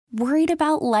Worried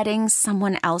about letting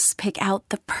someone else pick out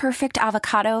the perfect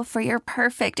avocado for your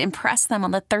perfect impress them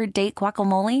on the third date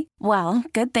guacamole? Well,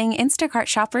 good thing Instacart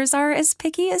shoppers are as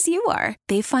picky as you are.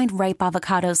 They find ripe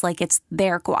avocados like it's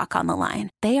their guac on the line.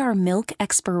 They are milk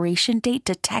expiration date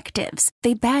detectives.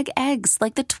 They bag eggs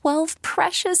like the 12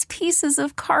 precious pieces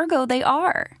of cargo they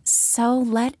are. So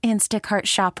let Instacart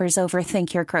shoppers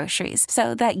overthink your groceries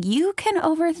so that you can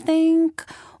overthink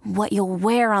what you'll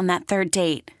wear on that third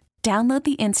date. Download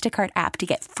the Instacart app to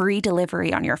get free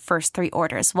delivery on your first 3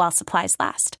 orders while supplies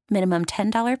last. Minimum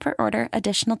 $10 per order.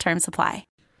 Additional terms apply.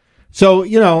 So,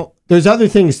 there's other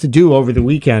things to do over the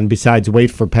weekend besides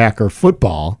wait for Packer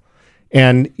football.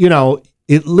 And,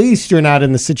 at least you're not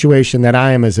in the situation that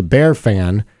I am as a Bear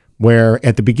fan, where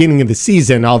at the beginning of the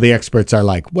season, all the experts are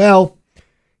like, well,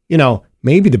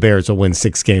 maybe the Bears will win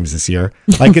 6 games this year.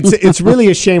 Like, it's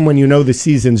really a shame when the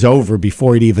season's over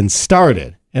before it even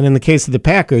started. And in the case of the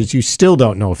Packers, you still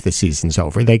don't know if the season's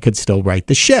over. They could still right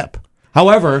the ship.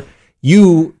 However,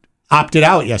 you opted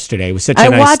out yesterday. It was such a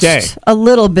nice day. I watched a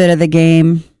little bit of the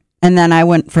game, and then I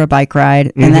went for a bike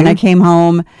ride. And then I came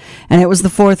home, and it was the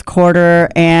fourth quarter,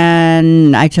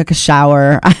 and I took a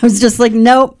shower. I was just like,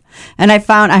 nope. And I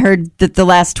heard that the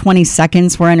last 20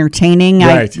 seconds were entertaining.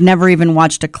 Right. I never even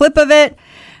watched a clip of it.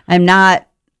 I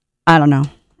don't know.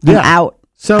 I'm out.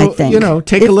 So, take a little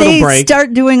break. If they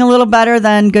start doing a little better,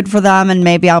 then good for them, and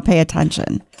maybe I'll pay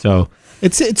attention. So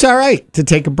it's all right to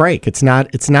take a break. It's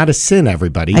not a sin,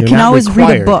 everybody. I can always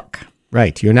read a book.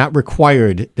 Right. You're not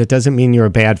required. That doesn't mean you're a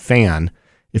bad fan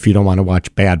if you don't want to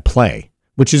watch bad play,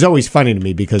 which is always funny to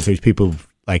me because there's people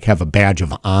who have a badge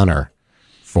of honor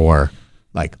for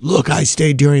look, I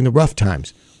stayed during the rough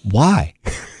times. Why?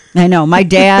 I know. My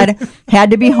dad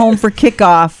had to be home for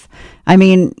kickoff. I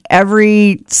mean,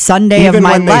 every Sunday Even of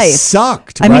my when life. They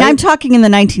sucked. I mean, I'm talking in the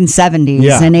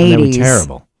 1970s and 80s. They were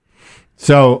terrible.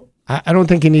 So I don't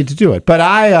think you need to do it. But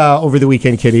I, over the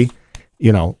weekend, Kitty,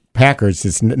 Packers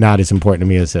is not as important to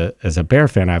me as a Bear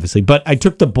fan, obviously. But I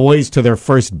took the boys to their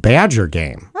first Badger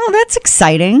game. Oh, that's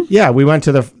exciting. Yeah, we went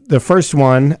to the first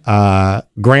one.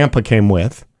 Grandpa came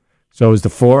with. So it was the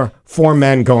four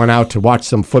men going out to watch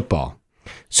some football.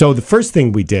 So the first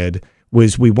thing we did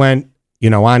was we went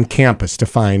on campus to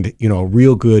find, a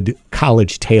real good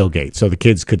college tailgate so the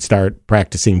kids could start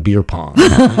practicing beer pong.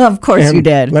 Of course you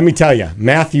did. Let me tell you,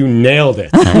 Matthew nailed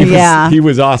it. He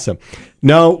was awesome.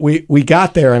 No, we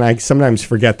got there, and I sometimes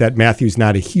forget that Matthew's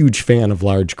not a huge fan of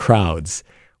large crowds,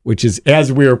 which is,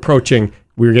 as we were approaching,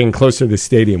 we were getting closer to the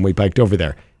stadium, we biked over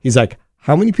there. He's like,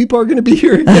 how many people are going to be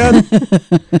here again?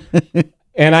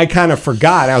 And I kind of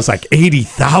forgot. I was like,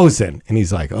 80,000. And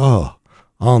he's like, oh,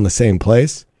 all in the same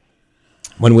place?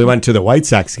 When we went to the White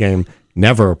Sox game,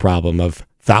 never a problem of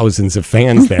thousands of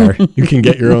fans there. You can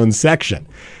get your own section.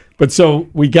 But so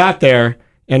we got there,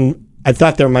 and I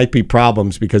thought there might be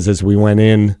problems because as we went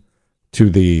in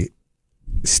to the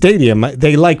stadium,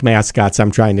 they like mascots. I'm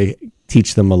trying to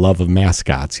teach them a love of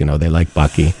mascots. They like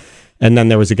Bucky. And then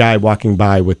there was a guy walking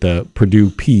by with the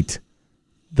Purdue Pete,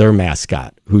 their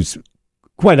mascot, who's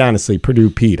quite honestly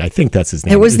Purdue Pete. I think that's his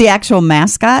name. It was the actual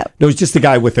mascot? It was just a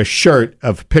guy with a shirt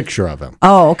of a picture of him.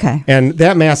 Oh, okay. And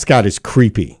that mascot is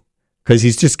creepy because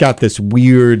he's just got this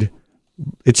weird,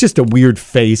 it's just a weird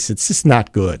face. It's just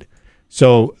not good.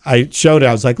 So I showed it.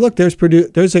 I was like, look, there's Purdue.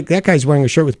 That guy's wearing a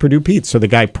shirt with Purdue Pete. So the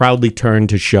guy proudly turned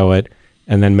to show it.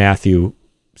 And then Matthew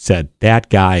said, that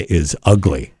guy is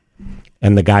ugly.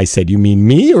 And the guy said, you mean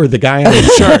me or the guy on the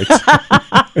shirt?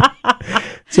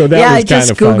 So that was I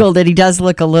just Googled it. He does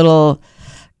look a little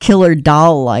killer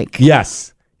doll-like.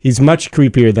 Yes. He's much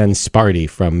creepier than Sparty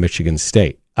from Michigan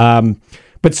State.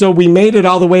 But so we made it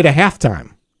all the way to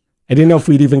halftime. I didn't know if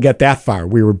we'd even get that far.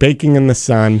 We were baking in the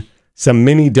sun. Some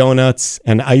mini donuts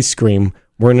and ice cream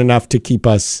weren't enough to keep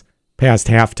us past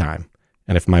halftime.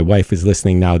 And if my wife is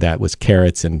listening now, that was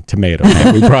carrots and tomatoes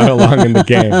that we brought along in the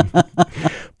game.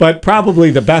 But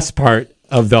probably the best part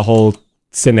of the whole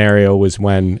scenario was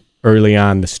when early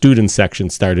on the student section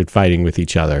started fighting with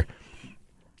each other.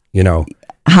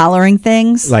 Hollering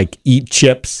things? Like eat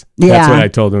chips. That's what I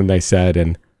told them they said.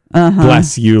 And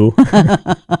bless you.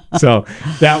 So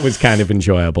that was kind of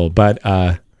enjoyable. But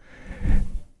a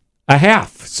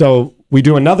half. So we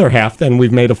do another half, then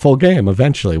we've made a full game.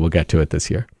 Eventually we'll get to it this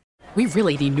year. We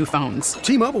really need new phones.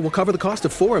 T-Mobile will cover the cost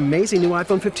of 4 amazing new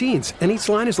iPhone 15s, and each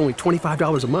line is only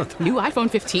 $25 a month. New iPhone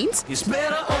 15s? It's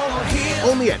better over here.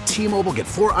 Only at T-Mobile, get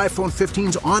 4 iPhone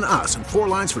 15s on us and 4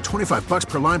 lines for $25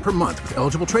 per line per month with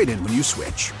eligible trade-in when you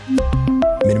switch.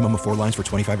 Minimum of 4 lines for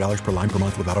 $25 per line per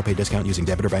month with autopay discount using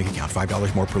debit or bank account.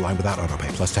 $5 more per line without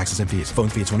autopay, plus taxes and fees. Phone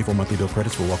fee at 24 monthly bill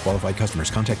credits for well-qualified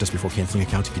customers. Contact us before canceling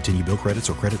account to continue bill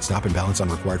credits or credit stop and balance on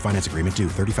required finance agreement due.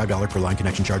 $35 per line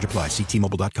connection charge applies. See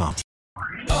T-Mobile.com.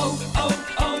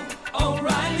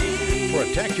 O'Reilly.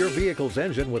 Protect your vehicle's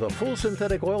engine with a full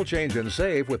synthetic oil change and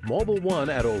save with Mobil 1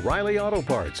 at O'Reilly Auto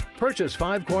Parts. Purchase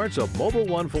 5 quarts of Mobil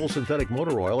 1 full synthetic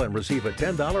motor oil and receive a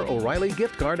 $10 O'Reilly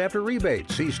gift card after rebate.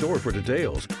 See store for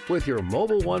details. With your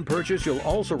Mobil 1 purchase, you'll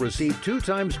also receive 2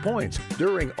 times points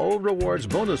during O Rewards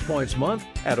Bonus Points Month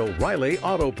at O'Reilly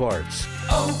Auto Parts.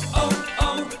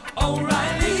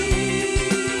 O'Reilly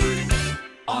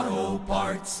Auto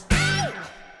Parts.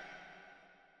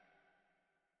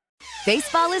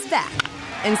 Baseball is back,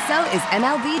 and so is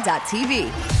MLB.tv.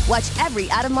 Watch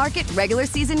every out-of-market regular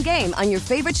season game on your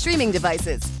favorite streaming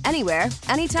devices, anywhere,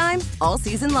 anytime, all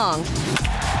season long.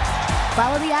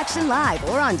 Follow the action live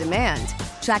or on demand.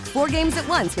 Track 4 games at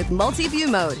once with multi-view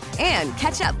mode and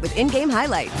catch up with in-game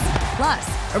highlights.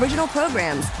 Plus, original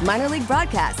programs, minor league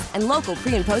broadcasts, and local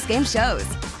pre- and post-game shows.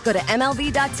 Go to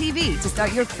MLB.tv to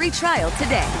start your free trial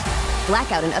today.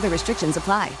 Blackout and other restrictions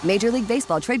apply. Major League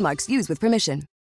Baseball trademarks used with permission.